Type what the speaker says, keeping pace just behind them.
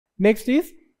Next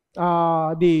is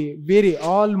the very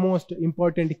almost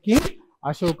important king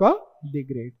Ashoka the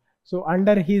Great. So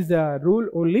under his rule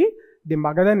only the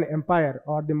Magadhan Empire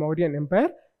or the Mauryan Empire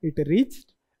it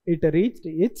reached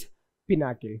its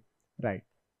pinnacle, right?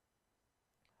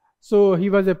 So he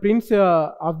was a prince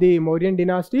of the Mauryan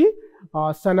dynasty,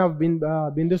 son of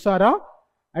Bindusara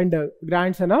and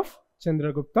grandson of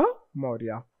Chandragupta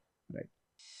Maurya, right?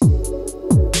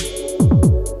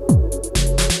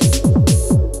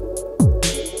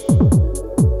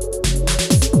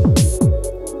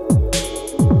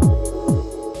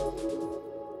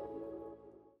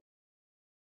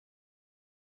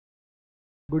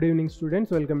 Good evening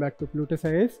students, welcome back to Plutus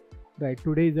IAS. Right,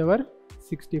 today is our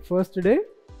 61st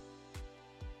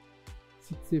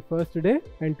day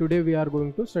and today we are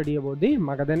going to study about the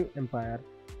Magadhan Empire.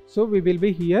 So we will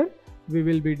be here, we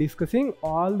will be discussing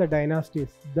all the dynasties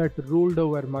that ruled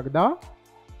over Magadha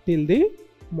till the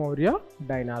Maurya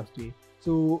dynasty.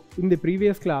 So in the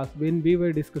previous class when we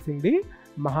were discussing the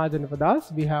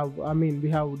Mahajanapadas, we have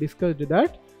discussed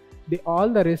that all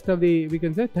the rest of the, we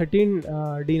can say 13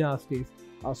 dynasties,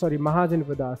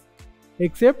 Mahajanapadas,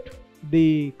 except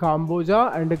the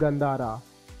Kamboja and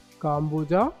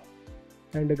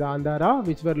Gandhara,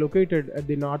 which were located at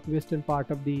the northwestern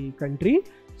part of the country.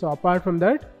 So apart from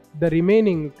that, the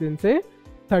remaining, you can say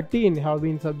 13 have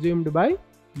been subsumed by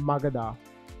Magadha,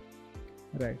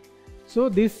 right? So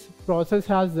this process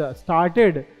has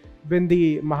started when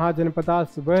the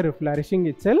Mahajanapadas were flourishing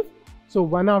itself. So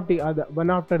one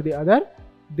after the other,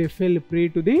 they fell prey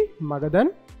to the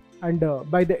Magadhan, and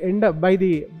by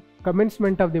the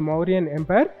commencement of the Mauryan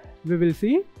Empire, we will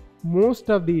see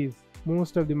most of the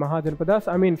Mahajanapadas,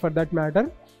 for that matter,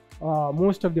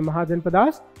 most of the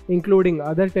Mahajanapadas, including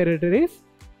other territories,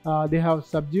 they have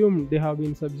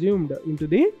been subsumed into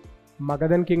the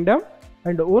Magadhan kingdom,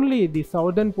 and only the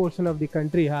southern portion of the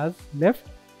country has left,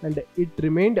 and it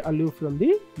remained aloof from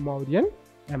the Mauryan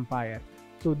Empire.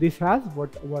 So this has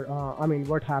what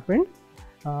happened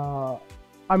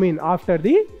after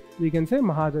the, we can say,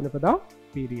 Mahajanapada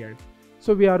period.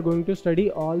 So we are going to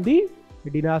study all the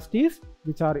dynasties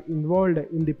which are involved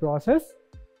in the process,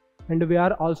 and we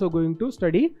are also going to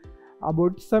study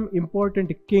about some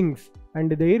important kings and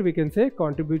their, we can say,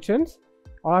 contributions,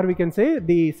 or we can say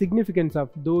the significance of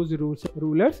those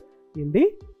rulers in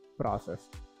the process,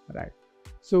 right?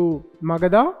 So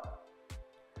Magadha,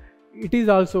 it is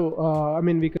also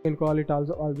we can call it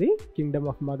also the kingdom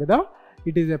of Magadha.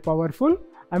 It is a powerful,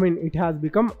 it has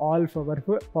become all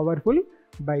powerful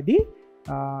by the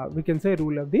we can say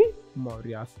rule of the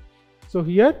Mauryas. So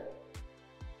here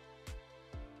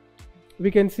we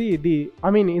can see the,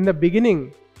 in the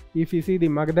beginning, if you see the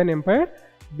Magadhan Empire,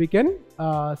 we can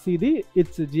see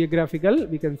its geographical,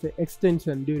 we can say,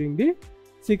 extension during the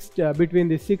between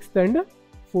the 6th and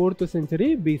 4th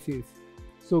century BC.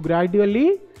 So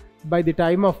gradually, by the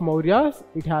time of Mauryas,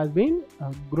 it has been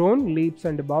grown leaps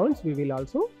and bounds. We will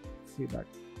also see that.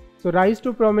 So rise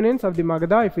to prominence of the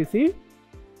Magadha, if we see,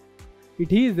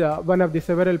 it is one of the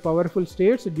several powerful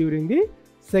states during the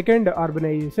second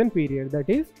urbanization period. That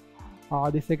is,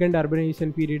 the second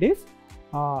urbanization period is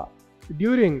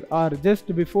during or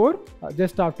just before,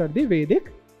 just after the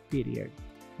Vedic period,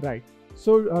 right?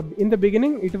 So in the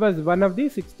beginning, it was one of the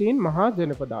 16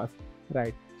 Mahajanapadas,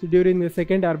 right? So during the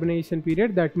second urbanization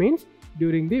period, that means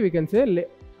during the, we can say,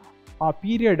 a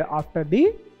period after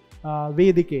the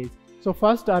Vedic age. So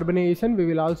first urbanization, we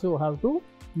will also have to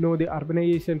know the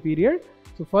urbanization period.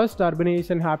 So first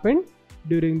urbanization happened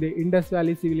during the Indus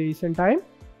Valley civilization time.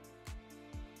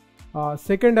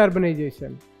 Second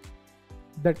urbanization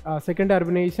that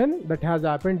has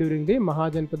happened during the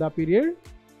Mahajanapada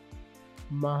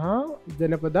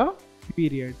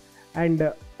period,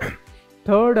 and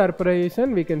third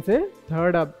urbanization, we can say,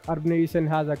 third urbanization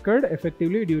has occurred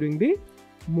effectively during the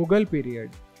Mughal period.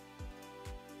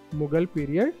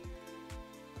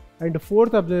 And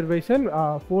fourth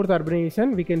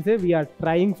urbanization, we can say we are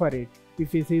trying for it.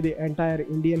 If you see the entire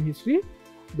Indian history,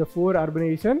 the four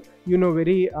urbanization, you know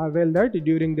very well that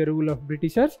during the rule of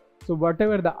Britishers, so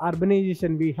whatever the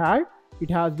urbanization we had,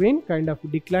 it has been kind of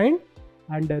declined,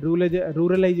 and the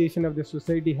ruralization of the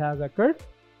society has occurred.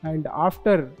 And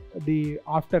after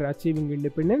achieving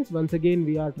independence, once again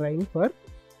we are trying for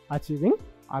achieving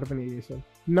urbanization.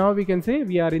 Now we can say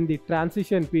we are in the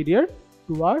transition period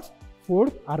towards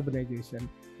fourth urbanization.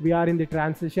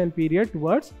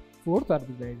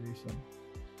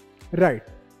 Right.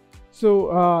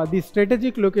 So the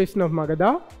strategic location of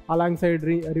Magadha alongside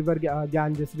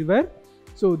Ganges river.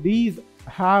 So these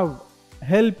have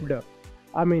helped,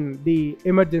 the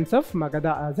emergence of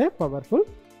Magadha as a powerful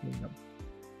kingdom.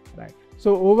 Right.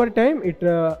 So over time, it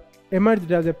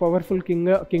emerged as a powerful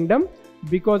kingdom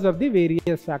because of the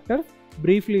various factors.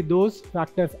 Briefly, those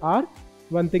factors are: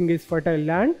 one thing is fertile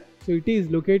land, so it is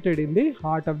located in the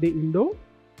heart of the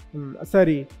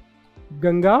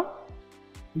Ganga,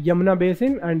 Yamuna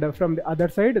basin, and from the other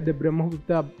side the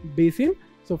Brahmaputra basin.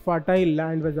 So fertile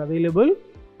land was available,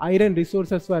 iron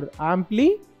resources were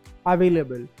amply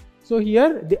available. So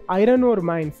here the iron ore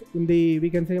mines in the, we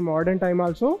can say, modern time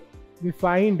also we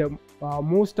find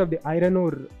most of the iron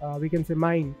ore we can say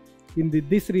mine in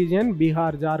this region,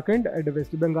 Bihar, Jharkhand and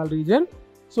West Bengal region.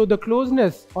 So the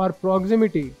closeness or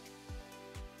proximity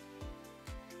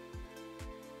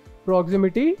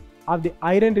of the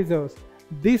iron reserves,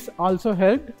 this also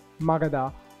helped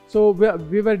Magadha. So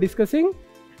we were discussing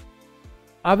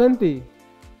Avanti,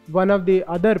 one of the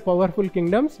other powerful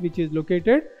kingdoms which is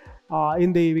located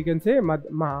in the, we can say,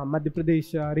 Madhya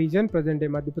Pradesh region, present day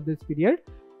Madhya Pradesh period.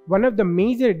 One of the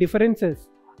major differences,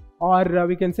 or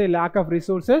we can say lack of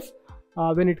resources,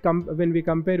 when we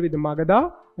compare with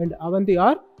Magadha and Avanti,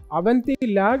 are Avanti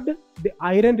lacked the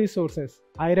iron resources,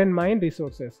 iron mine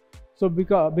resources. So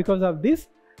because of this,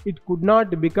 it could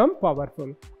not become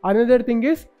powerful. Another thing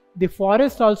is the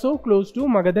forest also close to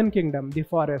Magadhan kingdom, the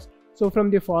forest. So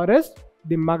from the forest,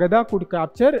 the Magadha could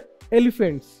capture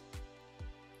elephants.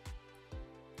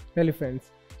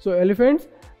 So elephants.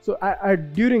 So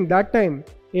during that time,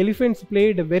 elephants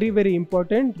played a very, very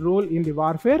important role in the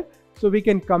warfare. So we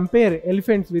can compare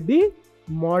elephants with the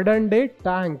modern day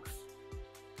tanks.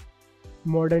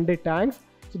 So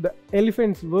the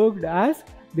elephants worked as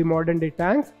the modern day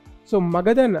tanks. So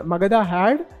Magadha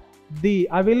had the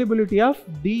availability of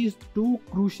these two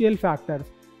crucial factors.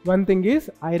 One thing is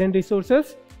iron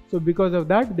resources. So because of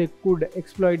that, they could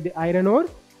exploit the iron ore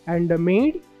and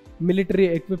made military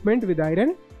equipment with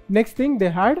iron. Next thing, they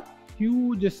had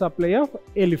huge supply of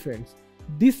elephants.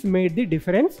 This made the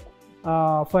difference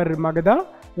for Magadha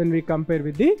when we compare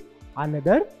with the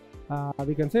another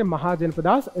we can say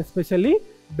Mahajanpadas, especially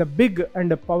the big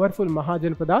and powerful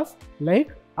Mahajanpadas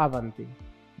like Avanti.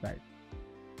 Right.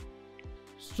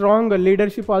 Strong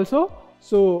leadership also.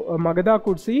 So Magadha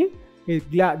could see a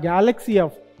galaxy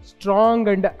of strong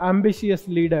and ambitious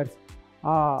leaders.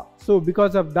 So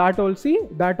because of that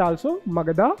also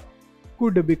Magadha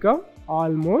could become all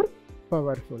more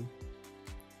powerful.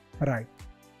 Right.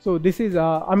 So this is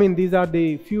these are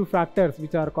the few factors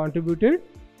which are contributed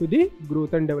to the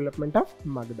growth and development of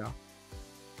Magadha.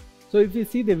 So if you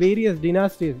see the various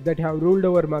dynasties that have ruled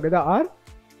over Magadha are: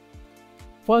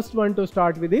 first one to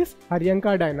start with is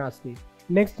Haryanka dynasty.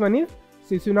 Next one is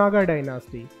Sisunaga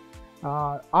dynasty.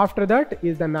 After that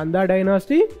is the Nanda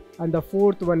dynasty, and the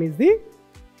fourth one is the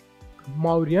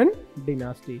Mauryan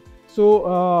dynasty.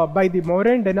 So by the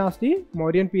Mauryan dynasty,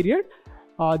 Mauryan period,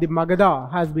 the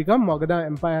Magadha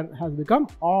Empire has become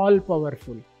all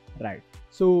powerful. Right.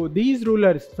 So these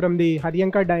rulers from the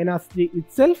Haryanka dynasty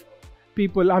itself,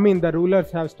 the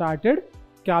rulers have started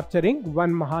capturing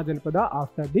one Mahajanpada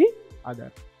after the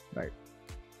other. Right.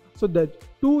 So the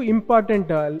two important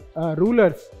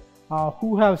rulers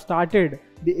who have started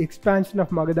the expansion of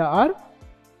Magadha are: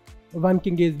 one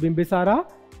king is Bimbisara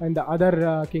and the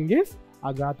other king is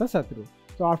Ajatasattu.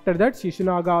 So after that,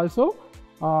 Sisunaga also,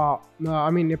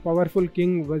 a powerful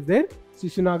king was there,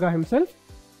 Sisunaga himself.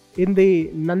 In the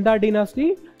Nanda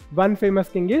dynasty, one famous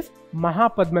king is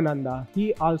Mahapadmananda.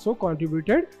 He also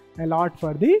contributed a lot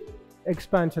for the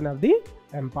expansion of the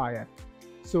empire.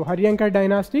 So Haryanka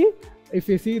dynasty, if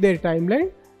you see their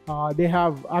timeline,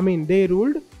 they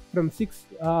ruled from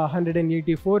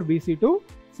 684 BC to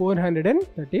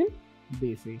 413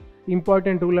 BC.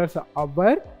 Important rulers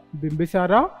were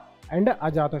Bimbisara and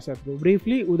Ajatasattu.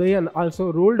 Briefly, Udayan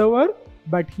also ruled over,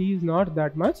 but he is not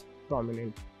that much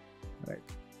prominent. Right.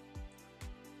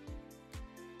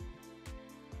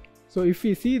 So if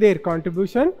we see their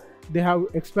contribution, they have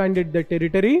expanded the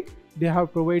territory, they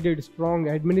have provided strong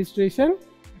administration,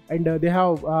 and they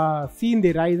have seen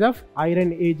the rise of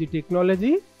Iron Age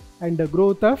technology, and the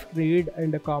growth of trade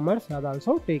and commerce has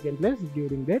also taken place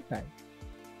during their time.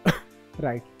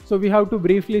 Right. So we have to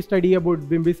briefly study about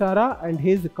Bimbisara and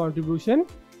his contribution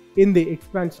in the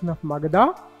expansion of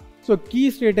Magadha. So key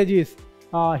strategies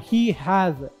he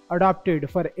has adopted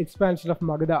for expansion of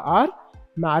Magadha are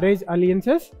marriage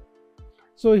alliances.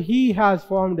 So he has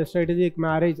formed strategic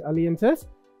marriage alliances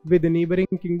with the neighboring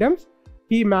kingdoms.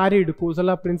 He married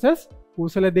Kosala princess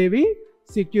Kosala Devi,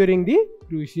 securing the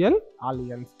crucial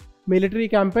alliance. Military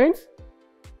campaigns.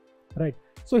 Right.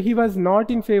 So he was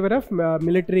not in favor of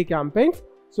military campaigns.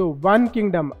 So one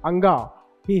kingdom, Anga,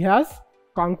 he has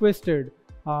conquered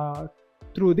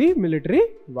through the military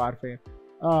warfare.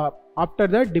 After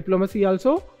that, diplomacy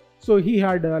also. So he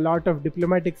had a lot of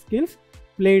diplomatic skills,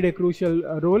 played a crucial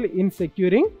role in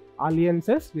securing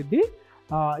alliances with the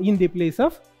in the place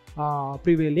of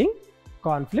prevailing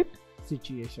conflict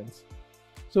situations.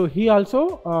 So he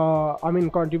also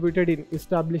contributed in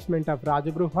establishment of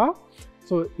Rajagruha.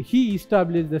 So he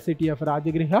established the city of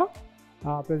Rajagriha,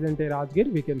 present day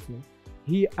Rajgir, we can say,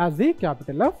 he as the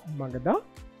capital of Magadha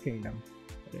kingdom.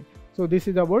 Right. So this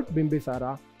is about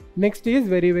Bimbisara. Next is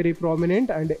very prominent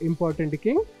and important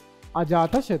king,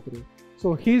 Ajatashatru.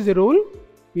 So his rule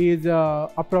is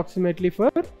approximately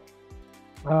for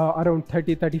around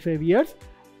 30-35 years,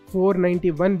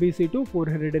 491 BC to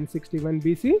 461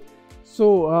 BC.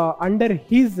 So under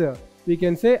his, we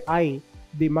can say,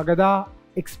 the Magadha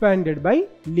expanded by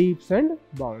leaps and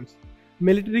bounds.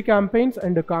 Military campaigns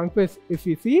and conquests, if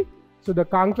we see, so the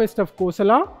conquest of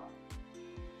Kosala,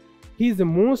 his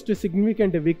most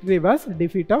significant victory was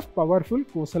defeat of powerful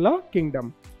Kosala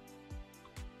kingdom,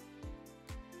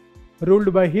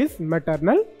 ruled by his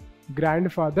maternal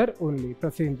grandfather only,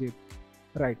 Prasenjit.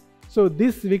 Right. So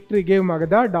this victory gave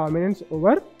Magadha dominance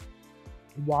over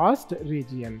vast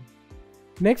region.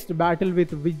 Next, battle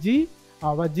with Vijji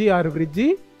or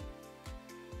Vrijji.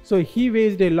 So he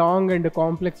waged a long and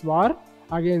complex war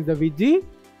against the Vijji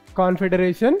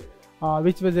confederation,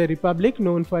 which was a republic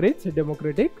known for its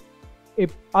democratic,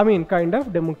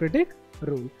 democratic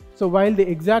rule. So while the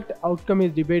exact outcome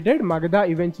is debated, Magadha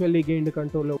eventually gained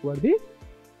control over the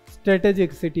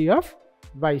strategic city of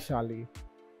Vaishali.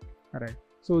 Alright.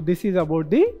 So this is about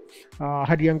the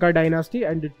Haryanka dynasty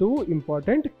and two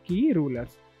important key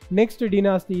rulers. Next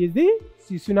dynasty is the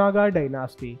Sisunaga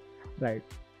dynasty. Right.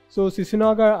 So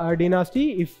Sisunaga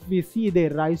dynasty, if we see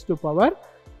their rise to power,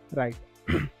 right.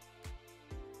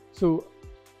 So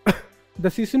the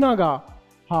Sisunaga,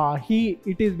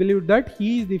 it is believed that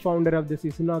he is the founder of the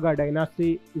Sisunaga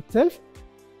dynasty itself.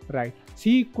 Right.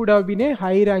 He could have been a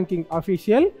high-ranking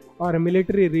official or a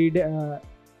military leader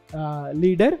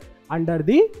under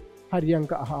the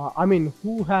Haryanka,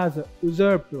 who has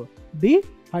usurped the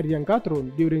Haryanka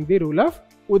throne during the rule of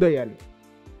Udayan.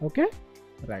 Okay,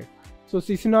 right. So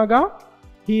Sisunaga,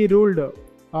 he ruled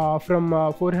from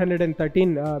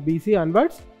 413 BC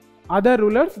onwards. Other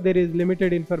rulers, there is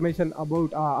limited information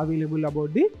about available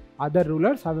about the other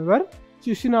rulers. However,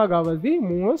 Sisunaga was the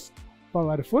most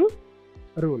powerful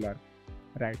ruler.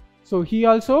 Right. So he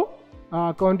also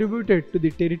contributed to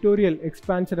the territorial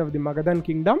expansion of the Magadhan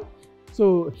kingdom.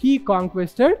 So he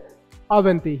conquered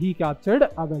Avanti. He captured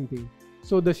Avanti.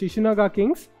 So the Sisunaga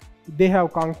kings, they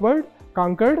have conquered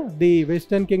the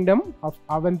western kingdom of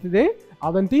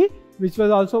Avanti, which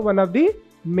was also one of the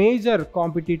major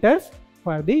competitors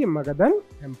for the Magadhan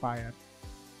Empire.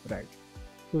 Right.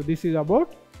 So this is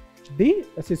about the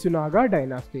Sisunaga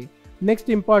dynasty. Next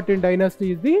important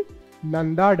dynasty is the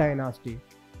Nanda dynasty.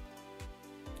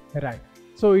 Right.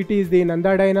 So it is the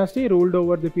Nanda dynasty ruled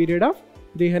over the period of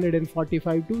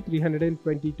 345 to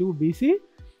 322 BC.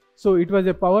 So it was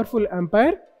a powerful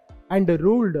empire and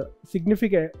ruled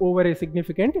over a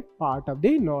significant part of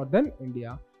the northern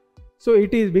India. So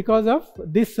it is because of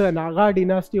this Naga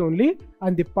dynasty only,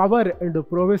 and the power and the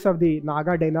prowess of the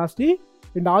Naga dynasty,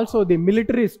 and also the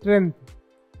military strength.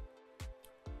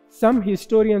 Some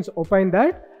historians opine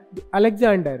that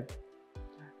Alexander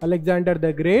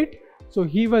the Great, so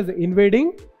he was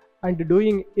invading and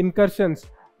doing incursions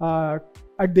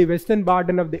at the western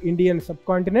border of the Indian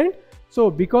subcontinent. So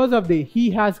because of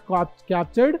he has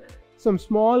captured some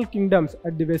small kingdoms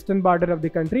at the western border of the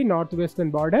country, northwestern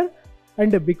border,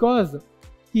 and because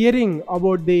hearing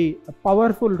about the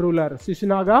powerful ruler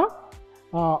Sisunaga,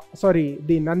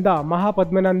 the Nanda,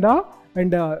 Mahapadmananda,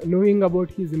 and knowing about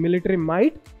his military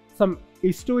might, some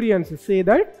historians say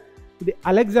that the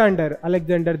Alexander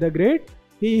the Great,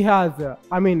 he has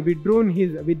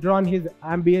withdrawn his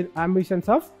ambitions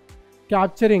of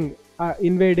capturing,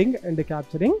 invading and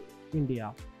capturing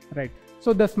India. Right.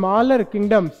 So the smaller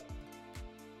kingdoms,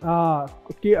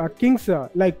 kings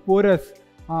like Porus,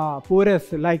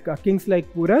 kings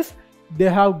like Porus, they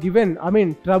have given,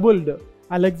 troubled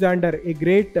Alexander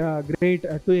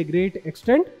to a great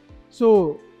extent.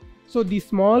 So the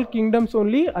small kingdoms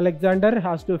only Alexander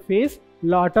has to face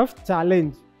lot of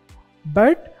challenge.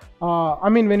 But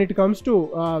when it comes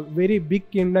to very big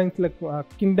kingdoms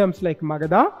like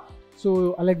Magadha,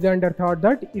 so Alexander thought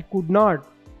that he could not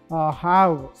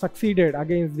have succeeded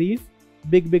against these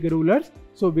big rulers.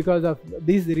 So because of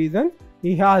this reason,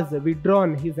 he has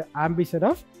withdrawn his ambition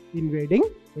of invading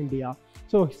India.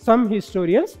 So some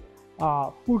historians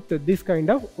put this kind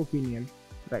of opinion.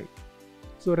 Right.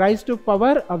 So rise to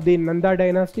power of the Nanda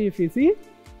dynasty, if you see.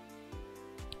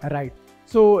 Right.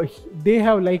 So they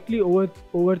have likely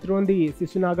overthrown the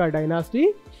Sisunaga dynasty,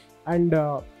 and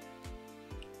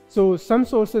so some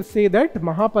sources say that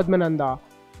Mahapadmananda,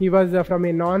 he was from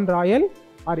a non-royal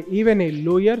or even a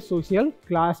lower social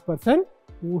class person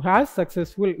who has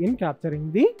successful in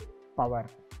capturing the power.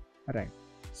 Right.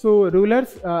 So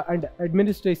rulers and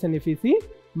administration, if you see,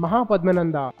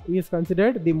 Mahapadmananda is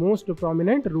considered the most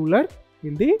prominent ruler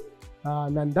in the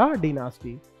Nanda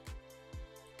dynasty.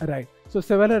 Right. So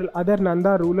several other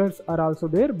Nanda rulers are also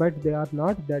there, but they are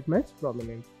not that much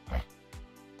prominent.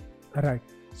 Right.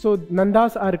 So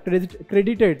Nandas are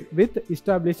credited with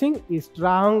establishing a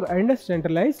strong and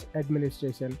centralized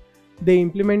administration. They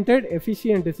implemented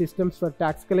efficient systems for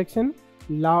tax collection,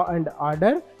 law and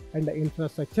order, and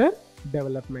infrastructure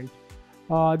development.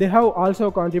 They have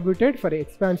also contributed for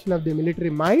expansion of the military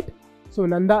might. So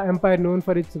Nanda Empire, known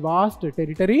for its vast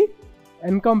territory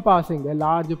encompassing a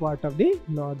large part of the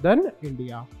northern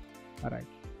India. Alright.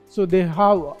 So they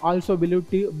have also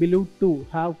believed to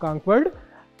have conquered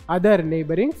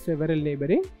several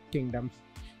neighboring kingdoms.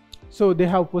 So they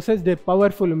have possessed a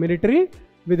powerful military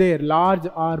with a large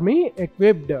army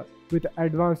equipped with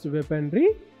advanced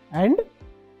weaponry, and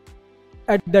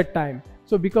at that time,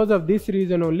 so because of this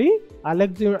reason only,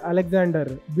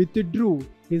 Alexander withdrew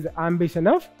his ambition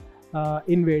of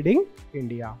invading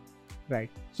India. Right.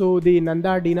 So the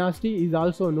Nanda dynasty is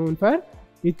also known for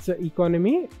its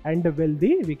economy and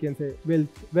wealthy, we can say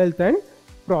wealth and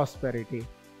prosperity.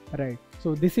 Right.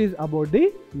 So this is about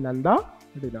the Nanda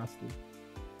dynasty.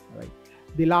 Right.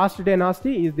 The last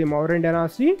dynasty is the Mauryan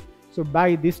dynasty. So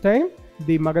by this time,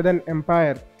 the Magadha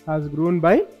Empire has grown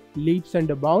by leaps and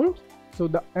bounds. So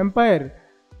the empire,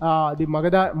 the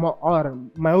Magadha or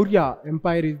Maurya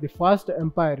Empire, is the first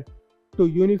empire to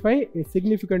unify a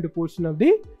significant portion of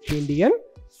the Indian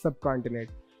subcontinent.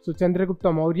 So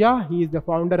Chandragupta Maurya, he is the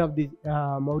founder of the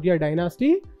Maurya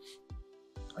dynasty.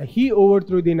 He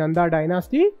overthrew the Nanda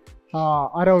dynasty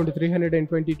around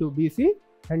 322 BC,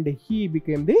 and he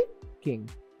became the king.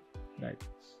 Right.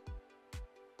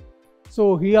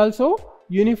 So he also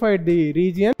unified the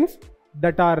regions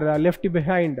that are left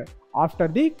behind after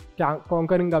the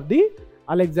conquering of the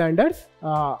Alexander's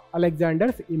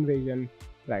invasion.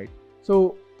 Right.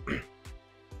 So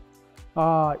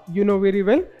you know very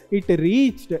well, it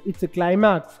reached its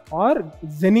climax or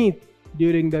zenith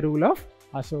during the rule of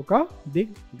Ashoka the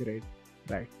Great.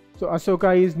 Right. So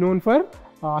Ashoka is known for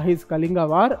his Kalinga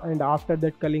War, and after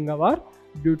that Kalinga War,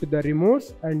 due to the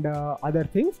remorse and other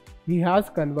things, he has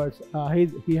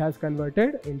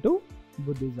converted into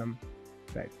Buddhism.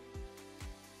 Right.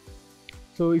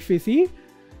 So if we see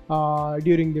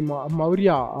during the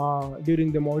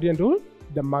Mauryan rule,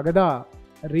 the Magadha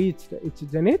reached its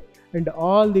zenith, and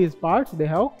all these parts, they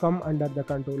have come under the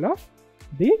control of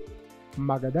the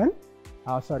Mauryan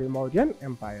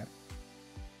Empire.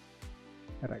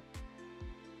 Right.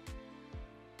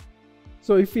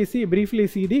 So if we briefly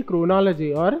see the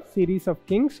chronology or series of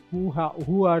kings who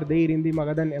are there in the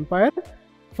Magadha Empire.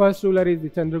 First ruler is the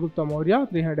Chandragupta Maurya,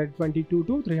 322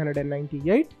 to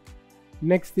 398.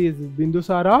 Next is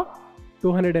Bindusara,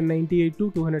 298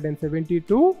 to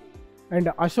 272. And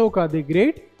Ashoka the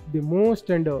Great, the most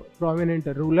and prominent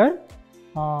ruler.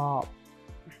 Not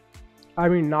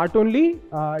only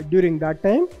during that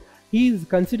time, he is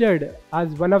considered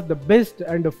as one of the best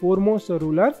and foremost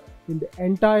rulers in the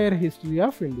entire history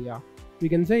of India. We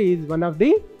can say he is one of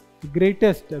the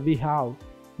greatest we have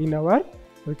in our,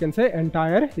 we can say,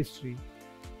 entire history.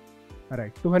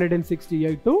 Right.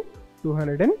 268 to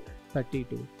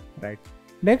 232. Right.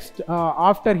 Next,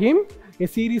 after him, a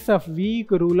series of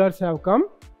weak rulers have come.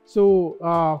 So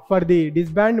for the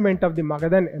disbandment of the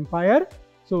Magadha Empire,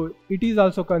 so it is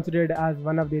also considered as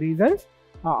one of the reasons.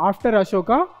 After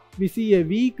Ashoka, we see a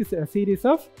series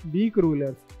of weak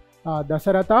rulers.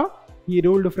 Dasaratha, he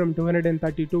ruled from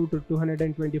 232 to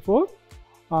 224.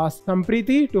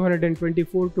 Sampriti,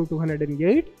 224 to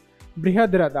 208.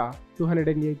 Brihadratha,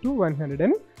 208 to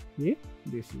 108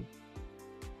 BC.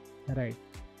 Right.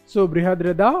 So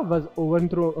Brihadratha was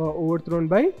overthrown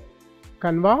by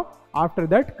Kanva. After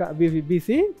that, we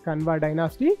see Kanva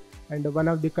dynasty, and one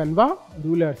of the Kanva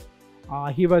rulers,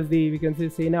 he was the, we can say,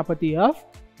 Senapati of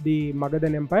the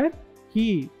Magadha Empire.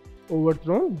 He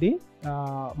overthrew the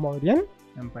Mauryan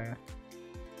Empire.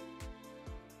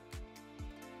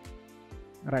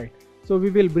 Right. So we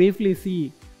will briefly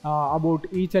see about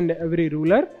each and every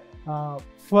ruler.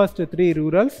 First three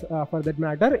rulers, for that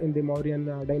matter, in the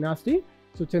Mauryan dynasty.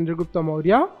 So Chandragupta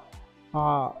Maurya.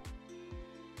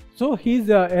 So his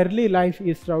early life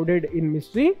is shrouded in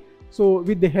mystery. So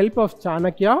with the help of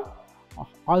Chanakya,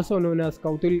 also known as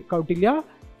Kautilya,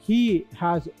 he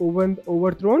has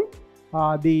overthrown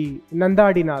the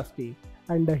Nanda dynasty,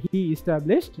 and he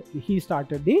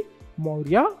started the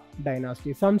Maurya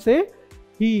dynasty. Some say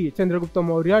Chandragupta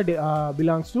Maurya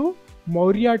belongs to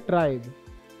Maurya tribe.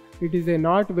 It is a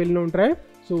not well-known tribe,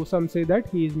 so some say that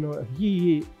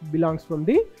he belongs from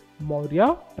the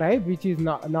Maurya tribe, which is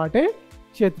not a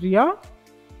Kshatriya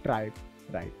tribe,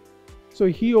 right? So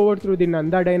he overthrew the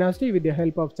Nanda dynasty with the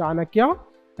help of Chanakya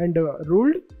and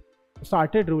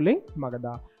started ruling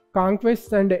Magadha.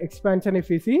 Conquest and expansion, if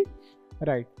we see,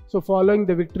 right? So following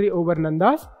the victory over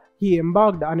Nandas, he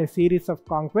embarked on a series of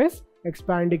conquests,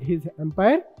 expanding his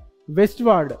empire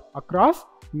westward across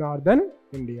northern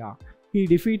India. He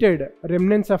defeated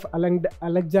remnants of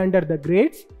Alexander the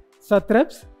Great's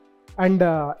satraps and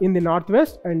in the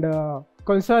northwest, and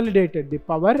consolidated the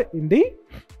power in the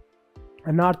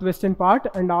northwestern part,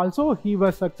 and also he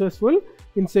was successful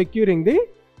in securing the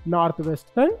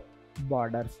northwestern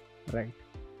borders, right?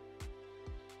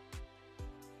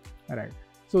 Right.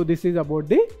 So this is about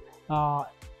the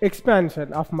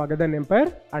expansion of Magadhan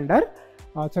Empire under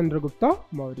Chandragupta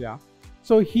Maurya.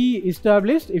 So he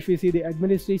established, if you see the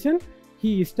administration,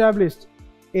 he established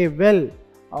a well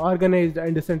organized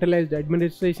and centralized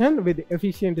administration with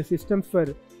efficient systems for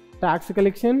tax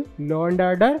collection, law and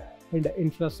order, and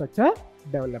infrastructure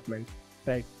development,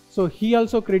 right? So he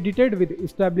also credited with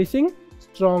establishing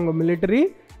strong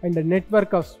military and a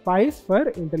network of spies for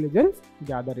intelligence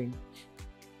gathering.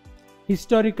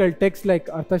 Historical texts like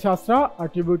Arthashastra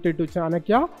attributed to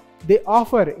Chanakya, they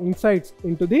offer insights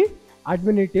into the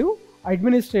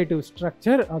administrative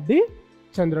structure of the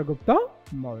Chandragupta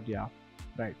Maurya,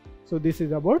 right? So this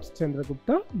is about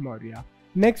Chandragupta Maurya.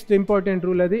 Next important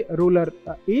ruler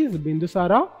is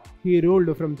Bindusara. He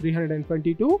ruled from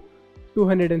 320 to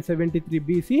 273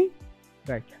 BC,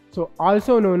 right? So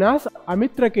also known as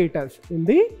Amitraketas in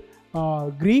the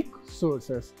Greek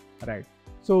sources, right?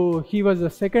 So he was the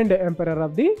second emperor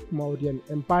of the Mauryan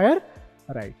Empire,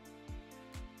 right?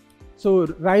 So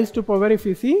rise to power, if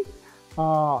you see,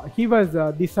 he was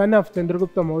the son of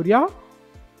Chandragupta Maurya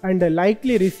and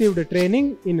likely received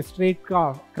training in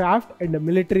statecraft and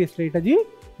military strategy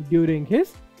during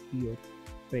his youth,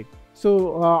 right?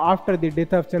 So after the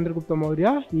death of Chandragupta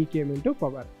Maurya, he came into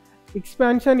power.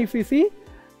 Expansion, if you see,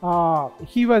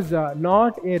 he was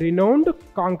not a renowned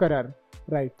conqueror,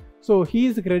 right? So he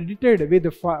is credited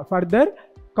with further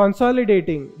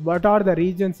consolidating what are the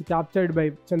regions captured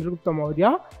by Chandragupta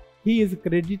Maurya. He is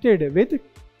credited with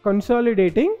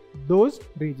consolidating those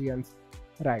regions,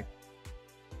 right?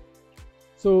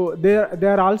 So there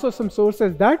are also some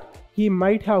sources that he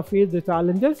might have faced the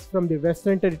challenges from the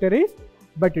western territories,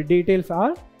 but details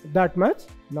are that much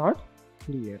not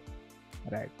clear,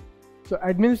 right? So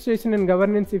administration and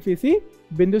governance, if you see,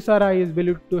 Bindusara is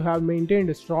believed to have maintained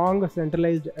a strong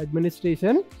centralized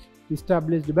administration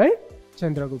established by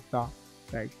Chandragupta,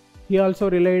 right? He also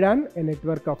relied on a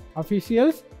network of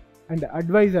officials and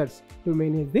advisors to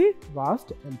manage the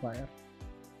vast empire,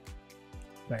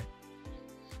 right?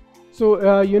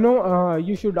 So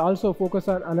you should also focus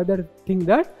on another thing,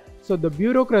 that so the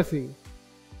bureaucracy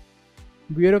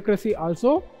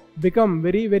also become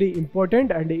very, very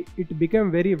important, and it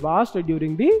became very vast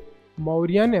during the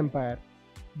Mauryan Empire,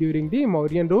 during the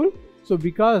Mauryan rule. So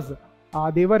because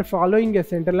they were following a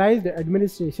centralized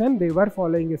administration,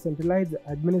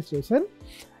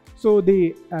 so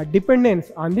the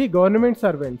dependence on the government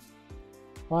servants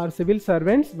or civil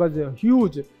servants was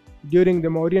huge during the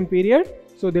Mauryan period.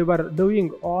 So they were doing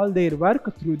all their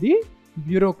work through the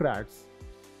bureaucrats,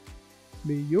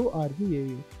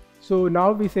 B-U-R-E-A-U. So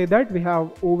now we say that we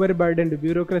have overburdened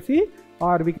bureaucracy,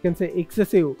 or we can say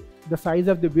excessive. The size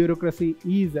of the bureaucracy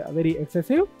is very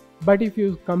excessive, but if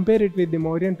you compare it with the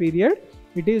Mauryan period,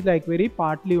 it is like very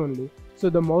partly only. So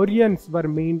the Mauryans were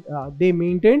they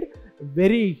maintained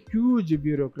very huge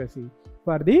bureaucracy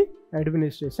for the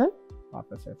administration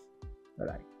purposes,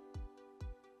 right?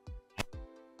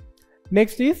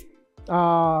 Next is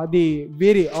the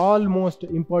very almost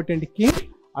important king,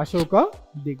 Ashoka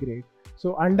the Great.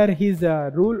 So under his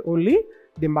rule only,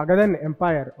 the Magadhan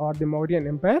Empire or the Mauryan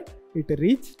Empire, it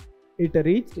reached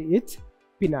its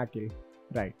pinnacle,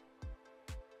 right?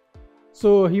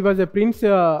 So he was a prince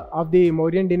of the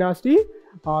Mauryan dynasty,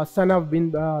 son of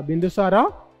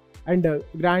Bindusara and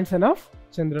grandson of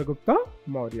Chandragupta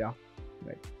Maurya,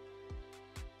 right?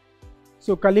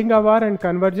 So Kalinga War and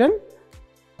conversion,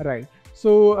 right?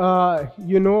 So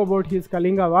you know about his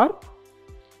Kalinga War.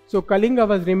 So Kalinga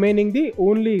was remaining the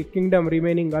only kingdom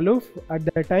remaining aloof at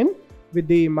that time with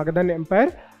the Magadhan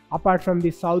Empire, apart from the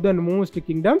southernmost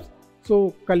kingdoms.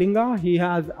 So Kalinga, he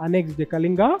has annexed the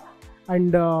Kalinga,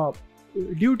 and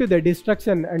due to the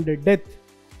destruction and the death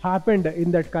happened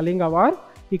in that Kalinga war,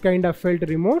 he kind of felt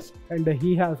remorse and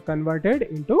he has converted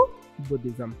into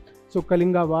Buddhism. So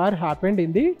Kalinga war happened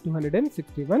in the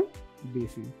 261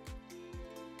 BC.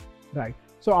 Right.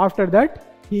 So after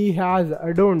that, he has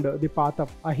adorned the path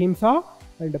of Ahimsa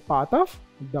and the path of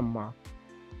Dhamma.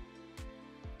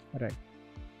 Right.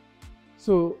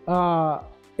 So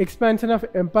expansion of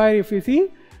empire, if you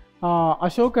see,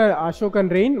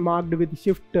 Ashokan reign marked with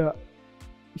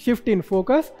shift in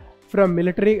focus from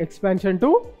military expansion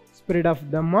to spread of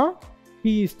Dhamma.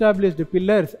 He established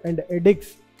pillars and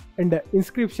edicts and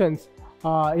inscriptions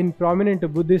in prominent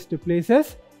Buddhist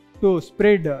places to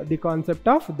spread the concept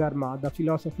of Dharma, the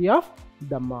philosophy of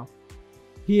Dhamma.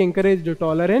 He encouraged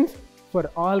tolerance for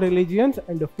all religions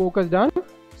and focused on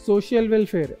social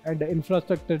welfare and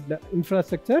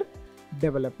infrastructure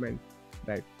development.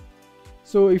 Right.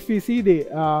 So if we see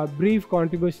the brief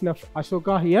contribution of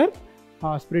Ashoka here,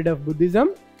 spread of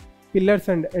Buddhism, pillars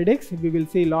and edicts, we will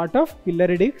see lot of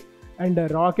pillar edicts and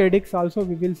rock edicts also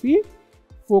we will see,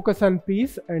 focus on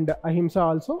peace and Ahimsa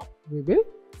also we will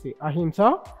see.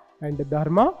 Ahimsa and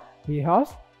Dharma, he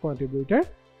has contributed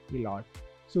a lot.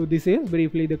 So this is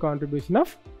briefly the contribution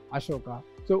of Ashoka.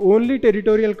 So only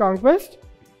territorial conquest,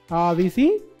 we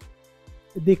see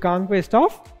the conquest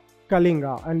of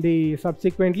Kalinga, and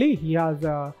subsequently he has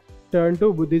turned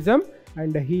to Buddhism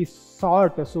and he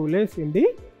sought solace in the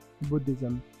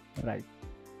Buddhism. Right.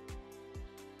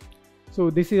 So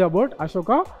this is about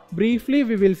Ashoka. Briefly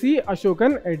we will see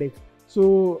Ashokan edicts.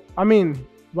 So I mean,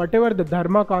 whatever the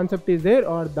Dharma concept is there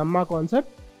or Dhamma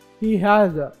concept, he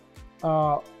has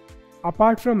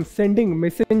apart from sending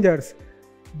messengers,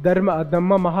 Dhamma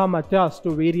Mahamatyas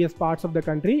to various parts of the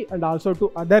country and also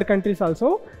to other countries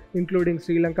also, including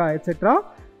Sri Lanka, etc.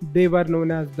 They were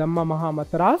known as Dhamma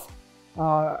Mahamataras,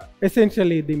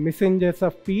 essentially the messengers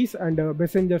of peace and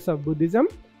messengers of Buddhism.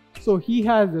 So he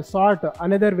has sought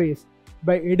another ways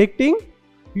by edicting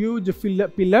huge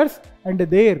pillars, and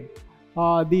there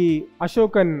the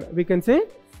Ashokan, we can say,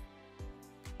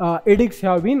 edicts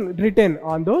have been written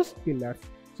on those pillars.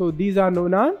 So these are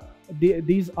known as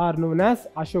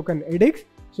Ashokan edicts.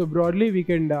 So broadly we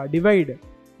can divide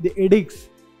the edicts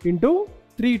into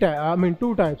two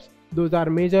types. Those are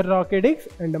major rock edicts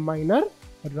and minor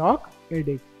rock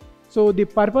edicts. So the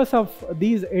purpose of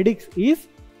these edicts is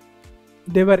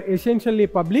they were essentially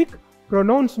public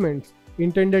pronouncements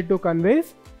intended to convey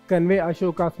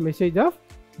Ashoka's message of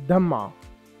Dhamma.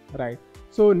 Right.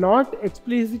 So not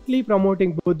explicitly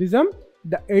promoting Buddhism,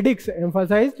 the edicts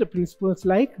emphasized principles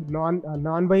like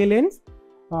non-violence,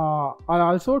 are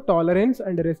also tolerance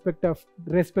and respect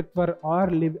for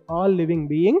all living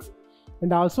beings,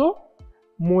 and also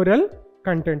moral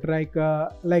content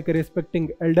like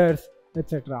respecting elders,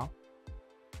 etc.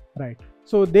 Right.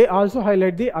 So they also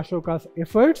highlight the Ashoka's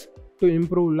efforts to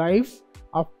improve lives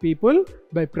of people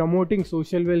by promoting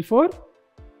social welfare,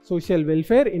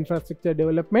 infrastructure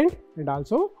development, and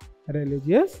also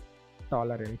religious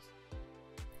tolerance.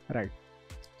 Right.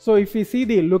 So if we see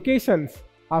the locations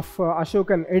of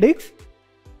Ashokan edicts,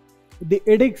 the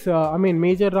edicts,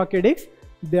 major rock edicts,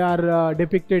 they are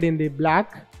depicted in the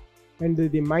black, and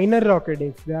the minor rock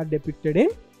edicts, they are depicted in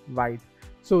white.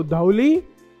 So Dhauli,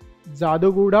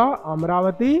 Jaduguda,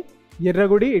 Amravati,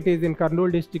 Yerragudi, it is in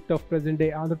Karol district of present day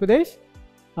Andhra Pradesh,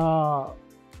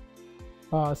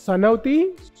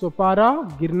 Sanauti, Sopara,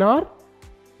 Girnar,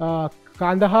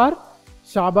 Kandahar,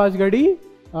 Shahbazgadi,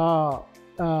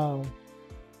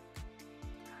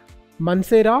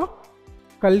 Mansera,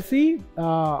 Kalsi,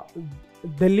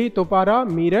 Delhi, Topara,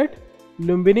 Meerut,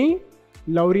 Lumbini,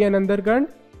 Lauria Nandargand,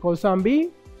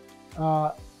 Kausambi,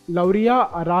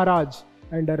 Lauria, Araraj,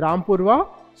 and Rampurva.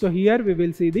 So here we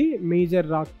will see the major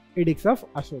rock edicts of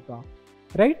Ashoka.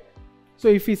 Right. So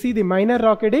if we see the minor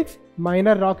rock edicts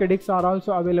are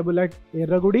also available at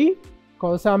Yerragudi,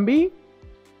 Kausambi,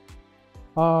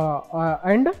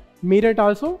 and Meerut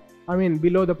also.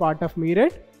 Below the part of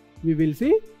Meerut, we will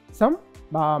see some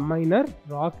minor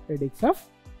rock edicts of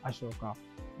Ashoka.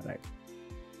 Right.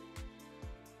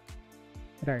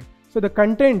 Right. So the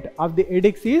content of the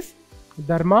edicts is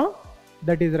Dharma,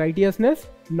 that is righteousness,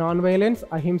 non-violence,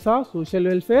 Ahimsa, social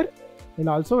welfare, and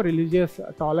also religious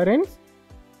tolerance.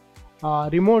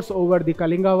 Remorse over the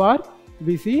Kalinga war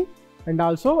we see, and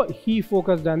also he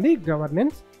focused on the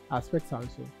governance aspects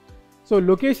also. So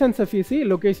locations, if we see,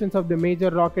 locations of the major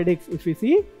rock edicts, if we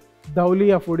see,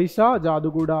 Dhauli of Odisha,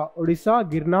 Jaduguda, Odisha,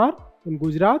 Girnar in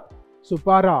Gujarat,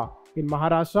 Supara in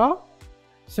Maharashtra,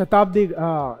 Shatabdi,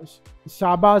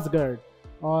 Shahbazgad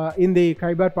in the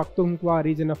Khyber Pakhtunkhwa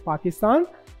region of Pakistan,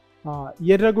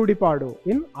 Yerragudi Padu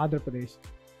in Andhra Pradesh.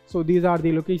 So these are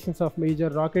the locations of major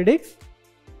rock edicts.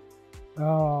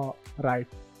 Right.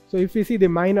 So if we see the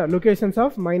minor locations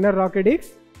of minor rock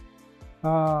edicts,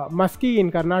 Maski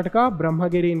in Karnataka,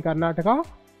 Brahmagiri in Karnataka,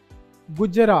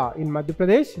 Gujjara in Madhya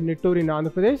Pradesh, Nittur in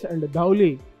Andhra Pradesh, and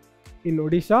Dhauli in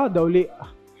Odisha. Dhauli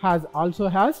also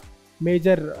has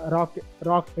major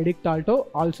rock edict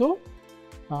also.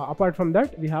 Apart from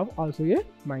that, we have also a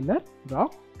minor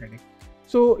rock edict.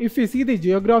 So if we see the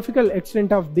geographical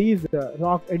extent of these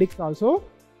rock edicts also,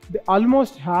 they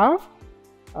almost have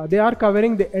they are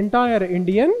covering the entire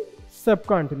Indian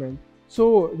subcontinent.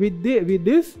 So with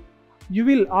this, you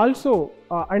will also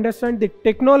understand the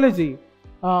technology.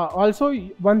 Also,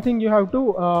 one thing you have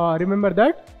to remember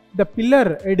that the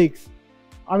pillar edicts,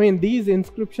 I mean these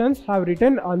inscriptions have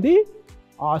written on the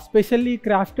specially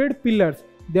crafted pillars.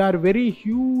 They are very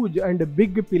huge and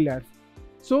big pillars.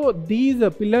 So these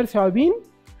pillars have been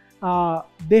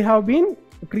they have been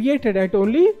created at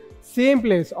only same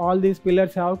place. All these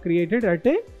pillars have created at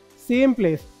a same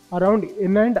place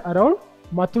in and around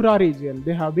Mathura region.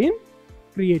 They have been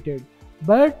created,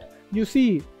 but you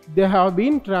see they have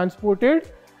been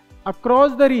transported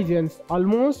across the regions.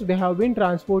 Almost they have been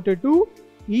transported to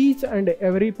each and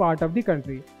every part of the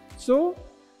country. So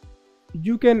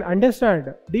you can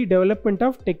understand the development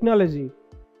of technology,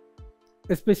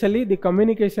 especially the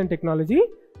communication technology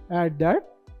at that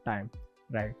time,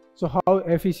 right? So how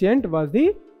efficient was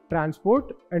the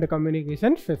transport and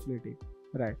communication facility,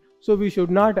 right? So we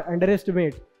should not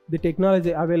underestimate the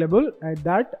technology available at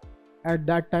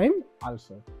that time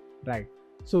also, right?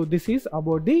 So this is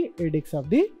about the edicts of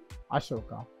the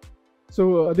Ashoka.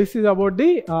 So this is about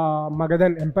the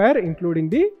Magadhan Empire, including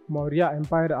the Maurya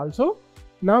Empire also.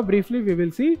 Now briefly we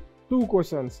will see two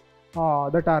questions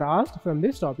that are asked from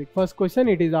this topic. First question,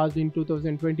 it is asked in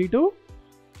 2022.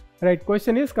 Right,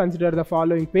 question is, consider the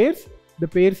following pairs. The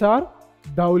pairs are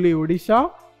Dhauli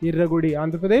Odisha, Irragudi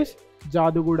Andhra Pradesh,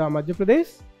 Jaduguda Madhya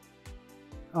Pradesh,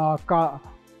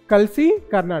 Kalsi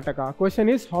Karnataka. Question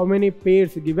is, how many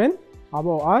pairs given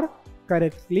above are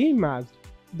correctly matched?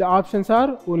 The options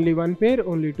are only one pair,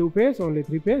 only two pairs, only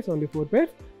three pairs, only four pairs.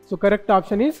 So correct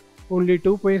option is only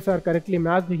two pairs are correctly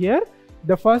matched here,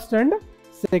 the first and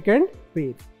second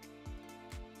pairs.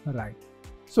 Right.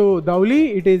 So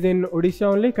Dhauli, it is in Odisha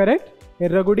only, correct.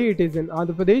 Irragudi, it is in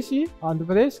Andhra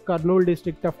Pradesh, Karnool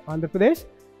district of Andhra Pradesh.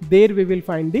 There we will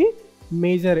find the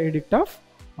major edict of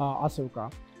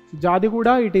Ashoka. So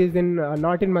Jaduguda, it is in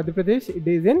not in Madhya Pradesh, it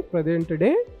is in present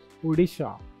day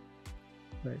Odisha.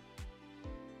 Right.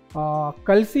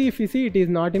 Kalsi, if you see, it is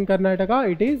not in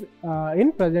Karnataka, it is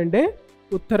in present day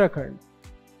Uttarakhand.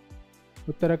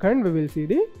 We will see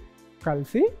the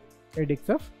Kalsi edicts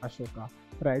of Ashoka.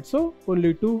 Right, so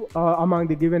only two among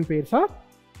the given pairs are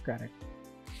correct.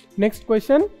 Next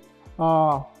question.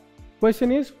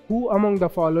 Question is, who among the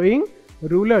following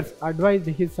rulers advised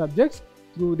his subjects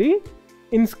through the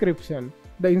inscription?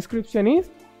 The inscription is,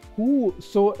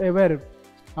 whosoever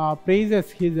praises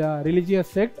his religious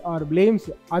sect or blames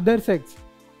other sects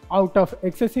out of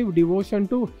excessive devotion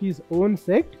to his own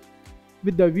sect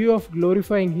with the view of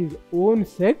glorifying his own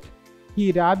sect,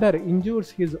 he rather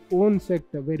injures his own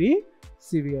sect very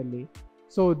severely.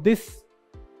 So this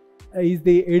is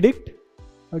the edict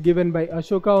given by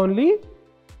Ashoka only.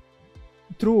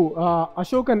 Through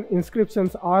Ashokan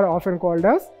inscriptions are often called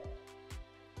as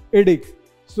edicts.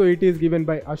 So it is given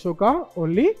by Ashoka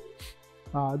only.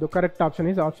 The correct option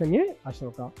is option A,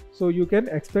 Ashoka. So you can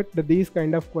expect these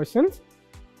kind of questions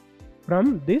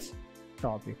from this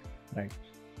topic, right?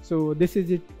 So this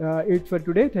is it for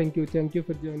today. Thank you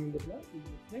for joining the class.